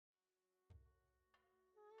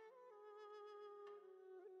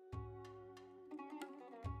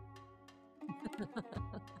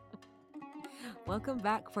Welcome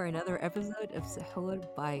back for another episode of Sahur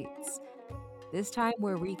Bites. This time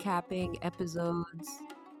we're recapping episodes.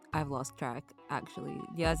 I've lost track, actually.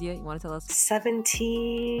 Yazia, you want to tell us?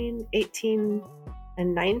 17, 18,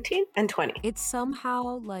 and 19, and 20. It's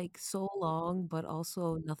somehow like so long, but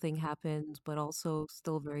also nothing happens, but also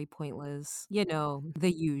still very pointless. You know,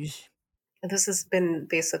 the huge. This has been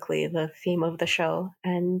basically the theme of the show.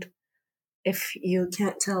 And if you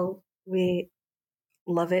can't tell, we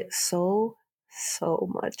love it so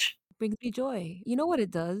much. Brings me joy. You know what it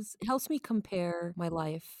does? It helps me compare my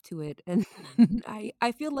life to it. And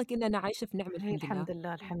I feel like إن أنا عايشة في نعمة الحمد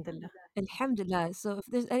لله. Alhamdulillah, alhamdulillah. Alhamdulillah. So if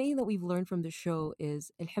there's anything that we've learned from the show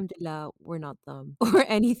is Alhamdulillah, we're not them or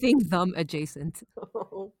anything them adjacent.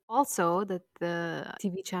 Also, that the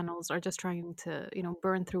TV channels are just trying to,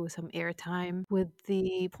 burn through some airtime with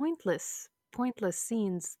the pointless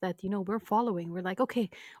scenes that, we're following. We're like, okay,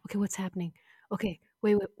 what's happening? Okay,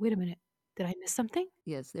 wait a minute. Did I miss something?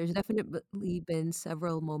 Yes, there's definitely been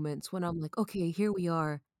several moments when I'm like, okay, here we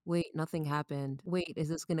are. Wait, nothing happened. Wait, is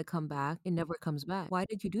this gonna come back? It never comes back. Why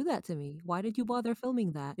did you do that to me? Why did you bother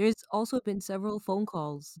filming that? There's also been several phone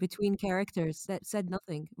calls between characters that said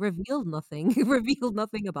nothing, revealed nothing, revealed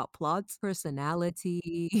nothing about plots,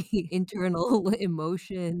 personality, internal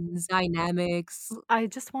emotions, dynamics. I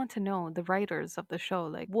just want to know the writers of the show,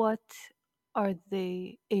 like, what are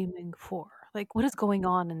they aiming for? Like, what is going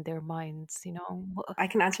on in their minds, I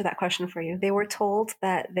can answer that question for you. They were told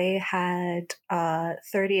that they had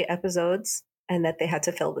 30 episodes and that they had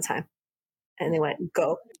to fill the time. And they went,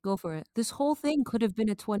 go. Go for it. This whole thing could have been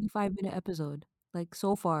a 25-minute episode. Like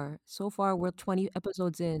so far we're 20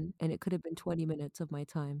 episodes in and it could have been 20 minutes of my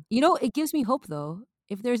time. You know, it gives me hope though.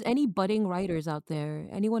 If there's any budding writers out there,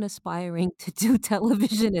 anyone aspiring to do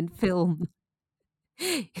television and film,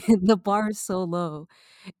 the bar is so low.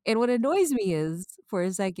 And what annoys me is, for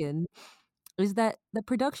a second, is that the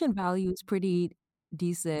production value is pretty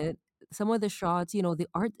decent. Some of the shots, you know, the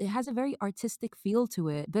art, it has a very artistic feel to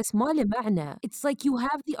it. بس ما له معنى. It's like you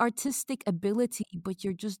have the artistic ability, but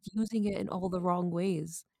you're just using it in all the wrong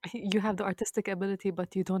ways. You have the artistic ability,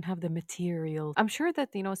 but you don't have the material. I'm sure that,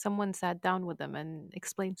 someone sat down with them and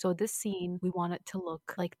explained, so this scene, we want it to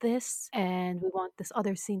look like this, and we want this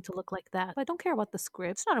other scene to look like that. I don't care about the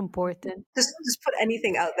script. It's not important. Just put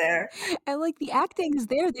anything out there. And like the acting is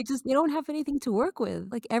there. They don't have anything to work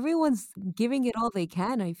with. Like everyone's giving it all they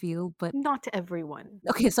can, I feel, but Not everyone.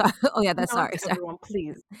 okay, sorry. Oh yeah, that's Not sorry. everyone,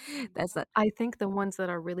 please. That's not. I think the ones that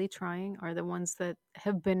are really trying are the ones that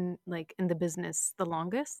have been like in the business the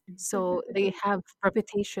longest. So they have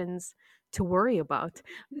reputations to worry about.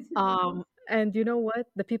 And you know what?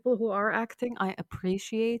 The people who are acting, I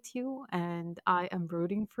appreciate you and I am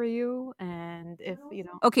rooting for you. And if,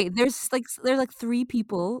 Okay, there's like three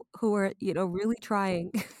people who are, you know, really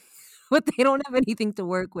trying. But they don't have anything to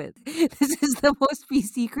work with. This is the most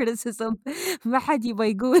PC criticism. ما حد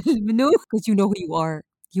يبغى يقول منو because you know who you are.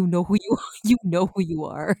 You know who you you know who you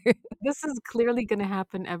are. this is clearly going to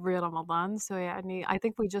happen every Ramadan. So yeah, I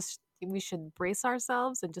think we should brace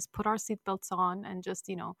ourselves and just put our seatbelts on and just,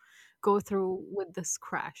 go through with this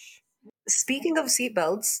crash. Speaking of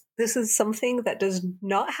seatbelts, this is something that does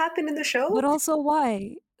not happen in the show. But also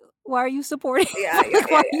why? Why are you supporting? Yeah,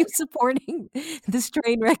 Why are you supporting this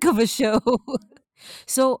train wreck of a show?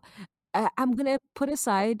 So I'm gonna put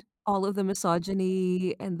aside all of the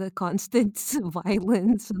misogyny and the constant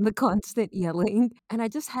violence and the constant yelling. And I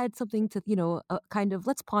just had something to, you know, kind of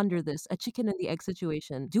let's ponder this, a chicken and the egg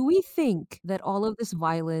situation. Do we think that all of this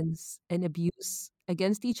violence and abuse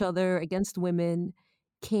against each other, against women,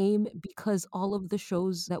 came because all of the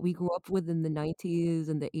shows that we grew up with in the 90s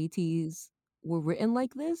and the 80s were written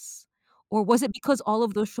like this? Or was it because all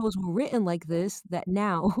of those shows were written like this that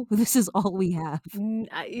now this is all we have?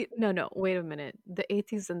 No, wait a minute. The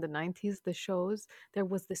 80s and the 90s, the shows, there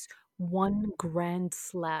was this one grand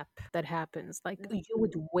slap that happens. Like you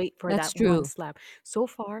would wait for That's that one true. slap. So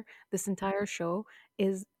far, this entire show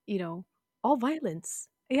is, all violence.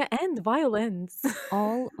 Yeah, and violence.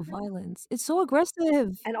 All violence. It's so aggressive.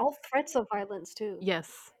 And all threats of violence too. Yes.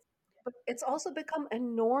 But it's also become a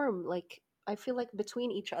norm. Like I feel like between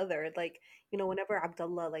each other, like you know, whenever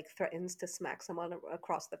Abdullah like threatens to smack someone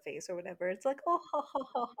across the face or whatever, it's like oh ha ha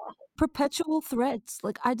ha ha. Perpetual threats.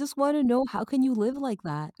 Like I just want to know, how can you live like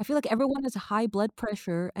that? I feel like everyone has high blood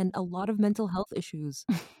pressure and a lot of mental health issues.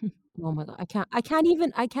 Oh my god, I can't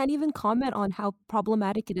even comment on how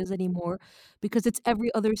problematic it is anymore because it's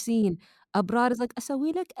every other scene. Abrar is like,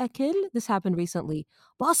 "أسوي لك أكل." This happened recently.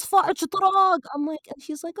 "بصفى إجتراق." I'm like, and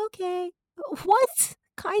she's like, okay, what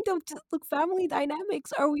kind of like family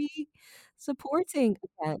dynamics are we supporting?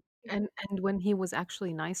 Okay. And when he was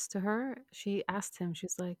actually nice to her, she asked him,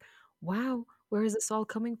 she's like, "Wow, where is this all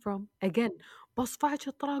coming from?" Again, بصفعك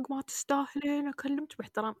الطلاق ما تستاهلين أكلمك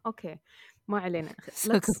باحترام. Okay, ما علينا.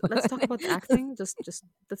 So Let's talk about the acting. Just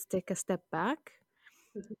let's take a step back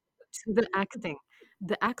to the acting.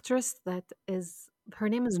 The actress that is her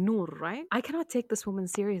name is Noor, right? I cannot take this woman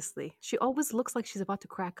seriously. She always looks like she's about to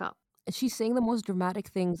crack up. she's saying the most dramatic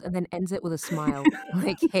things and then ends it with a smile.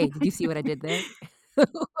 Like, hey, did you see what I did there?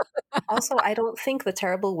 Also, I don't think the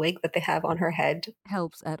terrible wig that they have on her head.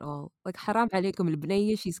 Helps at all. Like, haram alaykum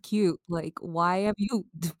al she's cute. Like, why have you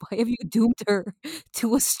doomed her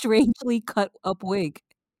to a strangely cut up wig?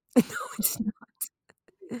 No, it's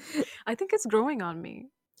not. I think it's growing on me.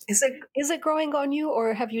 Is it growing on you,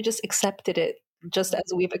 or have you just accepted it, just as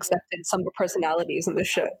we've accepted some personalities in the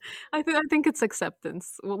show? I think it's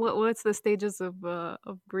acceptance. What's the stages of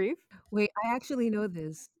grief? Wait, I actually know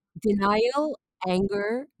this. Denial,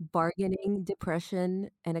 anger, bargaining, depression,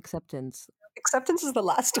 and acceptance. Acceptance is the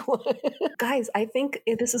last one. Guys, I think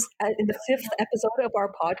this is in the 5th episode of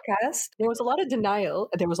our podcast. There was a lot of denial.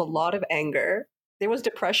 There was a lot of anger. There was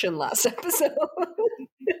depression last episode.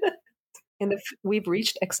 And we've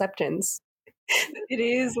reached acceptance. It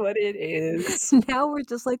is what it is. Now we're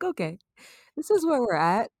just like, okay, this is where we're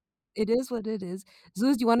at. It is what it is.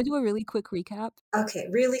 Zuz, do you want to do a really quick recap? Okay,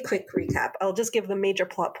 really quick recap. I'll just give the major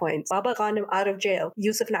plot points. Baba Ghanem out of jail.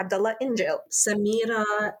 Yusuf and Abdullah in jail.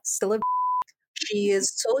 Samira still a She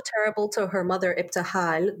is so terrible to her mother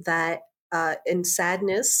Ibtihal that in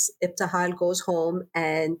sadness, Ibtihal goes home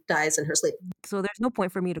and dies in her sleep. So there's no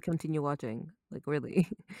point for me to continue watching. Like, really.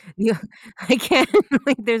 Yeah, I can't.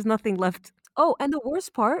 Like, there's nothing left. Oh, and the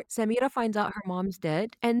worst part, Samira finds out her mom's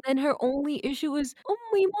dead, and then her only issue is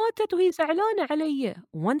أمي ماتت وهي زعلانة علي.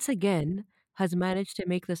 Once again, has managed to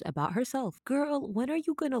make this about herself. Girl, when are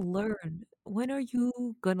you gonna learn? When are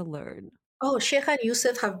you gonna learn? Oh, Sheikh and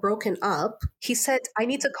Yusuf have broken up. He said, I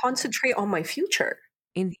need to concentrate on my future.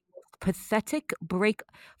 In the pathetic break.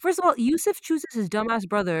 First of all, Yusuf chooses his dumbass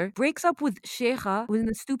brother, breaks up with Sheikha in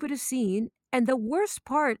the stupidest scene. And the worst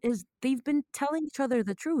part is they've been telling each other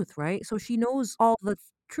the truth, right? So she knows all the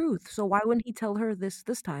truth. So why wouldn't he tell her this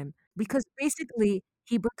time? Because basically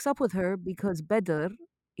he breaks up with her because Badr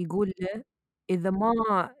يقول له إذا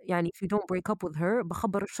ما يعني if you don't break up with her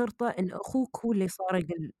بخبر الشرطة إن أخوك هو اللي سارق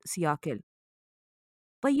السياكل.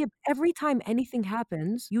 طيب, every time anything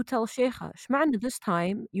happens, you tell Sheikha. اشمعنى this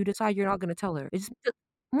time you decide you're not going to tell her?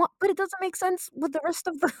 But it doesn't make sense with the rest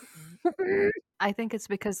of the... I think it's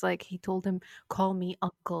because like he told him, "Call me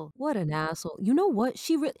uncle." What an asshole. You know what?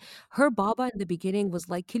 Her Baba in the beginning was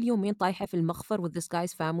like, كل يومين طايحة في المخفر with this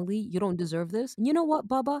guy's family. You don't deserve this. And you know what,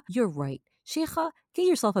 Baba? You're right. Sheikha, get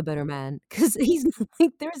yourself a better man. Because he's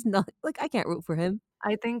like, there's not... Like, I can't root for him.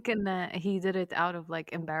 I think he did it out of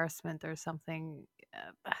like embarrassment or something,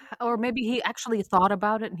 or maybe he actually thought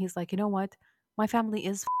about it and he's like, you know what, my family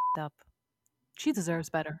is up. She deserves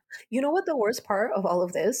better. You know what the worst part of all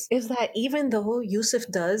of this is? That even though Yusuf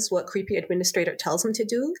does what creepy administrator tells him to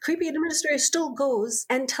do, creepy administrator still goes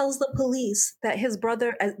and tells the police that his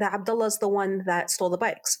brother, that Abdullah, is the one that stole the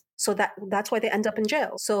bikes. So that's why they end up in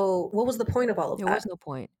jail. So what was the point of all of that? There was no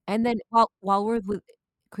point. And then while we're with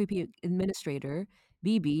creepy administrator,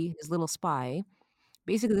 Bibi, his little spy,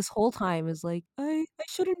 basically this whole time is like, I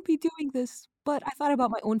shouldn't be doing this, but I thought about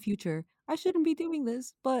my own future. I shouldn't be doing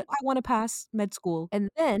this, but I want to pass med school. And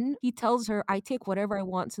then he tells her, I take whatever I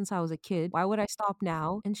want since I was a kid. Why would I stop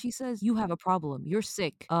now? And she says, you have a problem. You're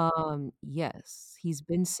sick. Yes, he's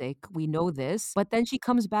been sick. We know this. But then she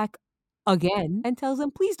comes back again and tells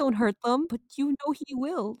him, please don't hurt them. But you know he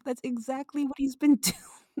will. That's exactly what he's been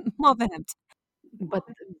doing. ما فهمت.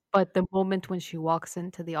 But the moment when she walks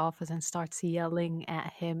into the office and starts yelling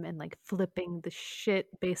at him and like flipping the shit,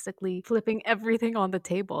 basically flipping everything on the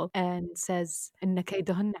table and says, إن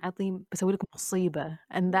كيدهن عظيم بسوي لكم مصيبة.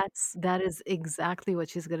 And that is exactly what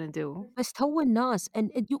she's gonna do. بس هو الناس,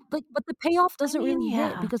 and but the payoff doesn't really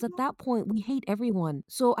hit yeah. because at that point we hate everyone.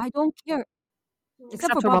 So I don't care.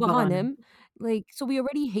 Except Except for for Baba Baba Ghanem. Like, so we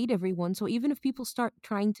already hate everyone. So even if people start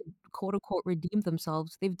trying to quote unquote redeem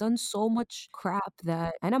themselves, they've done so much crap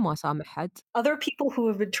that أنا ما سامح حد. Other people who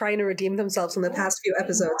have been trying to redeem themselves in the past few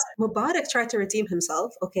episodes. Mubarak tried to redeem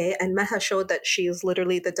himself, okay, and Meha showed that she is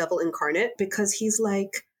literally the devil incarnate because he's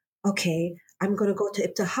like, okay, I'm gonna go to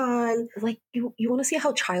Ibtihal. Like, you want to see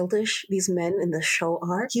how childish these men in the show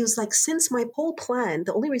are? He was like, since my whole plan,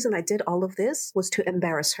 the only reason I did all of this was to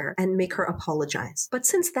embarrass her and make her apologize. But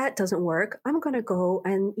since that doesn't work, I'm gonna go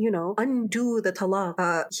and, undo the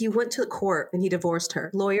talaq. He went to court and he divorced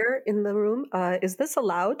her. Lawyer in the room, is this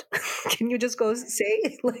allowed? Can you just go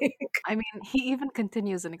say, like... I mean, he even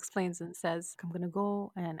continues and explains and says, I'm gonna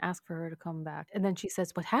go and ask for her to come back. And then she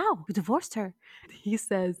says, but how? You divorced her. He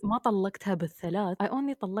says, ما طلقتها بالثلاث. I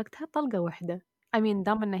only طلقتها طلقة واحدة. I mean,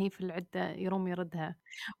 دام إن هي في العدة يروم يردها.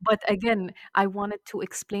 But again, I wanted to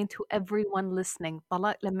explain to everyone listening,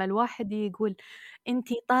 طلاق لما الواحد يقول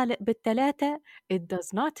أنتي طالق بالثلاثة, it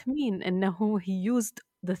does not mean إنه he used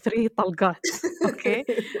the 3 طلقات. Okay?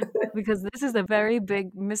 Because this is a very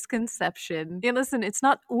big misconception. Yeah, listen, it's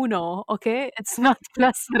not uno, okay? It's not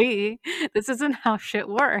plus 3. This isn't how shit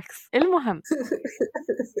works. المهم.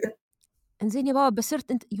 انزين يا بابا بس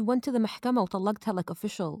صرت انت you went to the محكمة وطلقتها like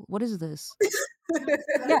official. What is this?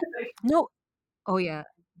 Yeah. No. Oh yeah.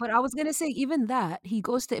 But I was gonna say even that he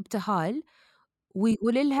goes to ابتهال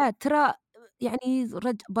ويقول لها ترى يعني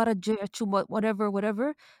برجعك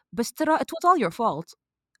whatever بس ترى it was all your fault.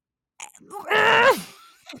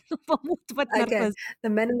 بموت Again, بتنرفز. the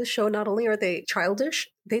men in the show, not only are they childish,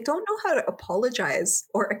 they don't know how to apologize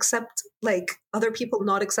or accept, like, other people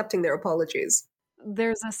not accepting their apologies.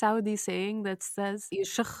 There's a Saudi saying that says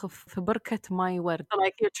يشخ في بركة ماي ورد.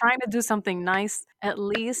 Like you're trying to do something nice, at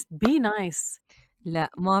least be nice. لا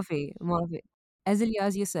ما في. As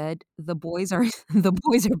Ilyasia said, the boys are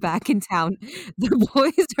back in town. The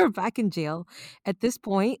boys are back in jail. At this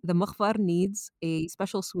point, the مخفر needs a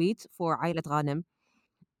special suite for عائلة غانم.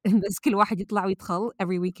 بس كل واحد يطلع ويدخل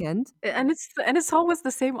every weekend. And it's always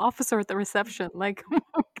the same officer at the reception. Like,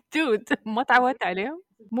 dude, ما تعودت عليهم.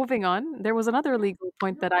 Moving on, there was another legal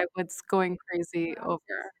point that I was going crazy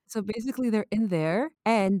over. So basically, they're in there,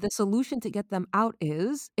 and the solution to get them out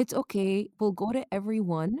is it's okay. We'll go to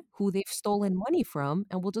everyone who they've stolen money from,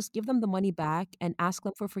 and we'll just give them the money back and ask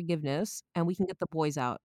them for forgiveness, and we can get the boys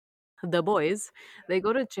out. The boys, they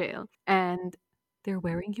go to jail and they're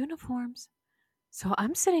wearing uniforms. So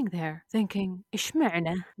I'm sitting there thinking,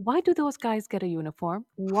 إشمعنى? Why do those guys get a uniform?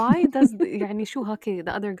 Why does يعني شو هكي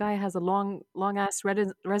the other guy has a long ass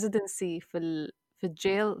residency في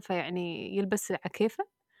الجيل فيعني يلبس على كيفه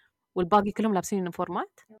والباقي كلهم لابسين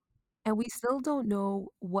يونيفورمات؟ And we still don't know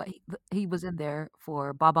what he was in there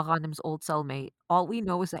for Baba Ghanim's old cellmate. All we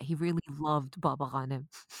know is that he really loved Baba Ghanim.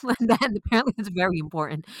 And apparently it's very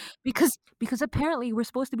important because apparently we're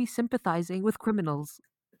supposed to be sympathizing with criminals.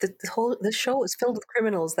 The show is filled with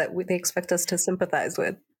criminals that they expect us to sympathize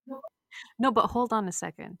with. No, but hold on a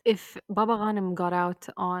second. If Baba Ghanim got out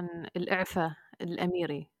on الإعفاء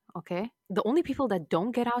الأميري, okay? The only people that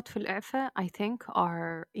don't get out في الإعفاء, I think,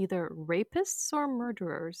 are either rapists or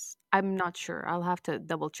murderers. I'm not sure. I'll have to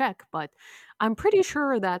double check, but I'm pretty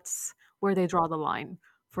sure that's where they draw the line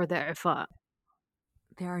for the إعفاء.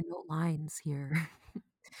 There are no lines here.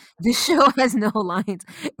 This show has no lines.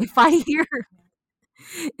 If I hear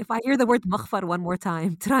the word مخفر one more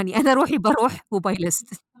time, تراني أنا روحي بروح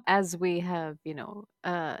وبايلست. As we have,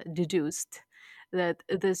 deduced that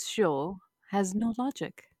this show has no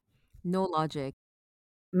logic. No logic.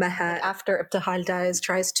 Maha, after Ibtihal dies,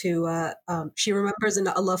 tries to, she remembers in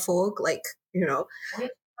Allah folk, like,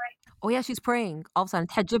 Oh yeah, she's praying. All of a sudden,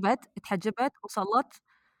 اتحجبت وصلت.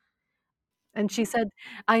 And she said,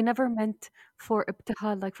 I never meant for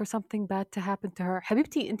ابتهال, like for something bad to happen to her.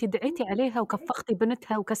 حبيبتي انت دعيتي عليها وكفختي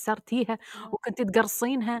بنتها وكسرتيها وكنتي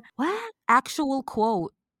تقرصينها. What? Actual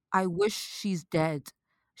quote. I wish she's dead.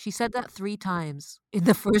 She said that 3 times in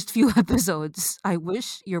the first few episodes. I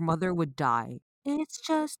wish your mother would die. It's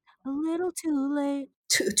just a little too late.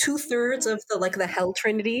 2/3 of the Hell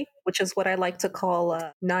Trinity, which is what I like to call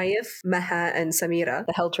Naif, Maha, and Samira,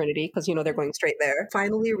 the Hell Trinity, because they're going straight there,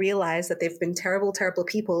 finally realize that they've been terrible, terrible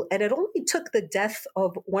people, and it only took the death of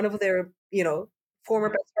one of their, former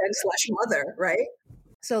best friends / mother, right?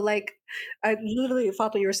 So, I literally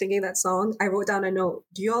thought when you were singing that song, I wrote down a note.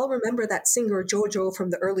 Do you all remember that singer JoJo from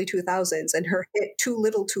the early 2000s and her hit Too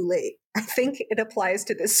Little Too Late? I think it applies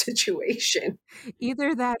to this situation.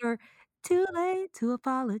 Either that or too late to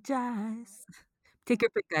apologize. Take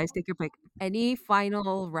your pick, guys. Take your pick. Any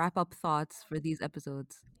final wrap-up thoughts for these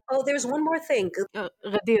episodes? Oh, there's one more thing.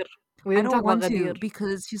 غدير. We I didn't talk don't about want Ghadir. to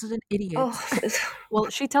because she's such an idiot. Oh, Well,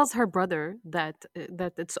 she tells her brother that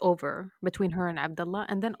it's over between her and Abdullah,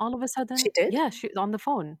 and then all of a sudden, she did? yeah, she's on the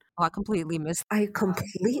phone. Oh, I completely missed. I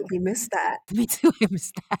completely missed that. Me too. I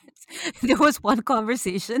missed that. There was one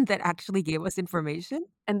conversation that actually gave us information.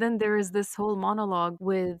 And then there is this whole monologue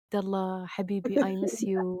with Dalla, Habibi, I miss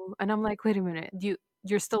you. And I'm like, wait a minute,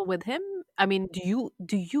 you're still with him? I mean, do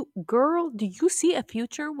you see a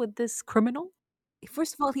future with this criminal?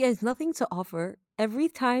 First of all, he has nothing to offer. Every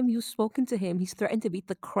time you've spoken to him, he's threatened to beat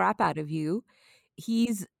the crap out of you.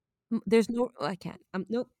 He's there's no. Oh, I can't.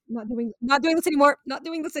 Nope. Not doing this anymore. Not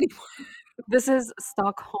doing this anymore. This is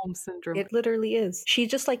Stockholm syndrome. It literally is. She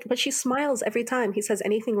just like, but she smiles every time he says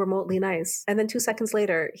anything remotely nice. And then 2 seconds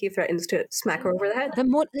later, he threatens to smack her over the head.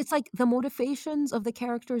 It's like the motivations of the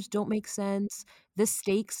characters don't make sense. The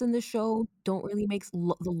stakes in the show don't really make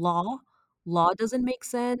the law doesn't make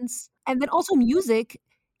sense. And then also music.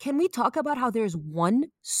 Can we talk about how there's one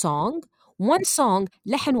song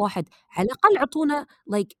لحن واحد على الأقل عطونا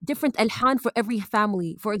like different ألحان for every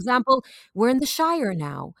family. For example, we're in the Shire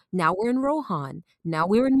now we're in Rohan, now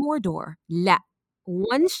we're in Mordor. لا,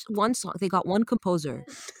 one song, they got one composer.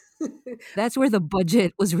 That's where the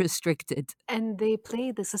budget was restricted. And they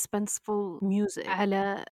play the suspenseful music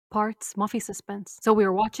على parts ما في suspense. So we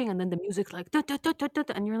were watching and then the music's like "Dut, dut, dut, dut, dut,"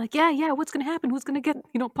 and you're like, yeah, what's gonna happen? Who's gonna get,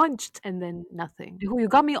 punched? And then nothing. You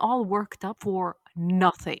got me all worked up for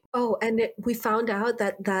nothing. Oh, and we found out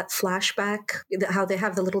that flashback, how they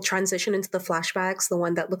have the little transition into the flashbacks, the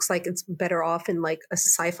one that looks like it's better off in like a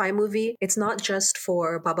sci-fi movie. It's not just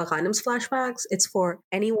for Baba Ghanim's flashbacks, it's for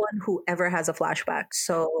anyone who ever has a flashback.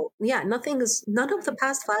 So yeah, none of the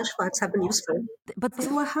past flashbacks have been useful. But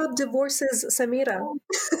Wahab divorces Samira.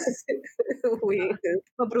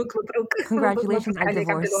 مبروك. Congratulations on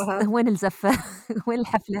divorce. وين الزفة؟ وين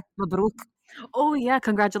الحفلة؟ مبروك. Oh yeah,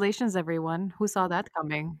 congratulations everyone. Who saw that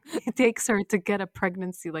coming? He takes her to get a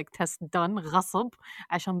pregnancy test done غصب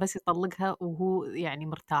عشان بس يطلقها وهو يعني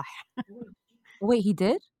مرتاح. Wait, he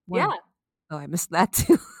did? When? Yeah. Oh, I missed that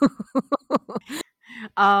too.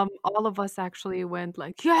 All of us actually went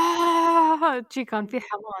like, yeah, كان في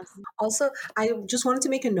حماس. Also, I just wanted to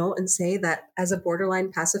make a note and say that as a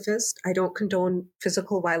borderline pacifist, I don't condone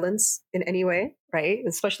physical violence in any way, right?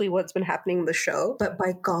 Especially what's been happening in the show. But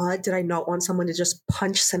by God, did I not want someone to just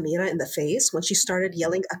punch Samira in the face when she started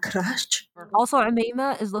yelling Akrash? Also,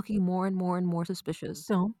 Umayma is looking more and more and more suspicious.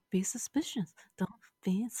 Don't be suspicious. Don't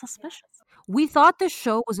be suspicious. We thought the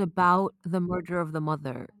show was about the murder of the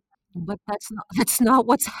mother, but that's not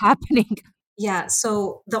what's happening. Yeah,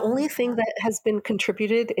 so the only thing that has been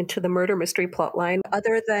contributed into the murder mystery plotline,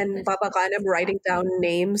 other than Baba Ghanem writing down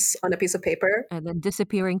names on a piece of paper and then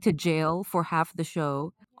disappearing to jail for half the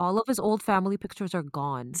show, all of his old family pictures are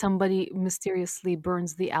gone. Somebody mysteriously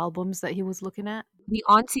burns the albums that he was looking at.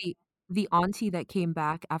 The auntie that came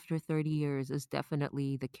back after 30 years is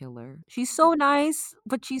definitely the killer. She's so nice,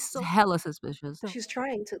 but she's so hella suspicious. She's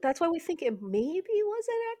trying to. That's why we think it maybe was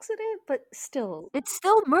an accident, but still. It's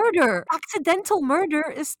still murder. Accidental murder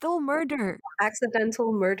is still murder.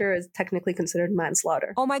 Accidental murder is technically considered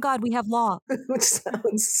manslaughter. Oh my God, we have law. Which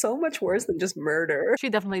sounds so much worse than just murder. She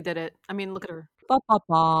definitely did it. I mean, look at her.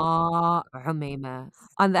 Umayma.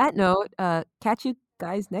 On that note, catch you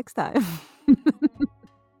guys next time.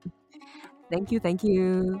 Thank you. Thank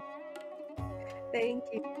you.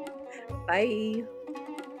 Bye.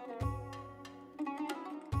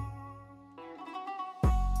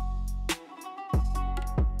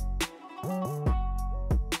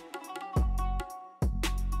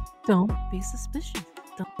 Don't be suspicious.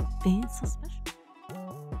 Don't be suspicious.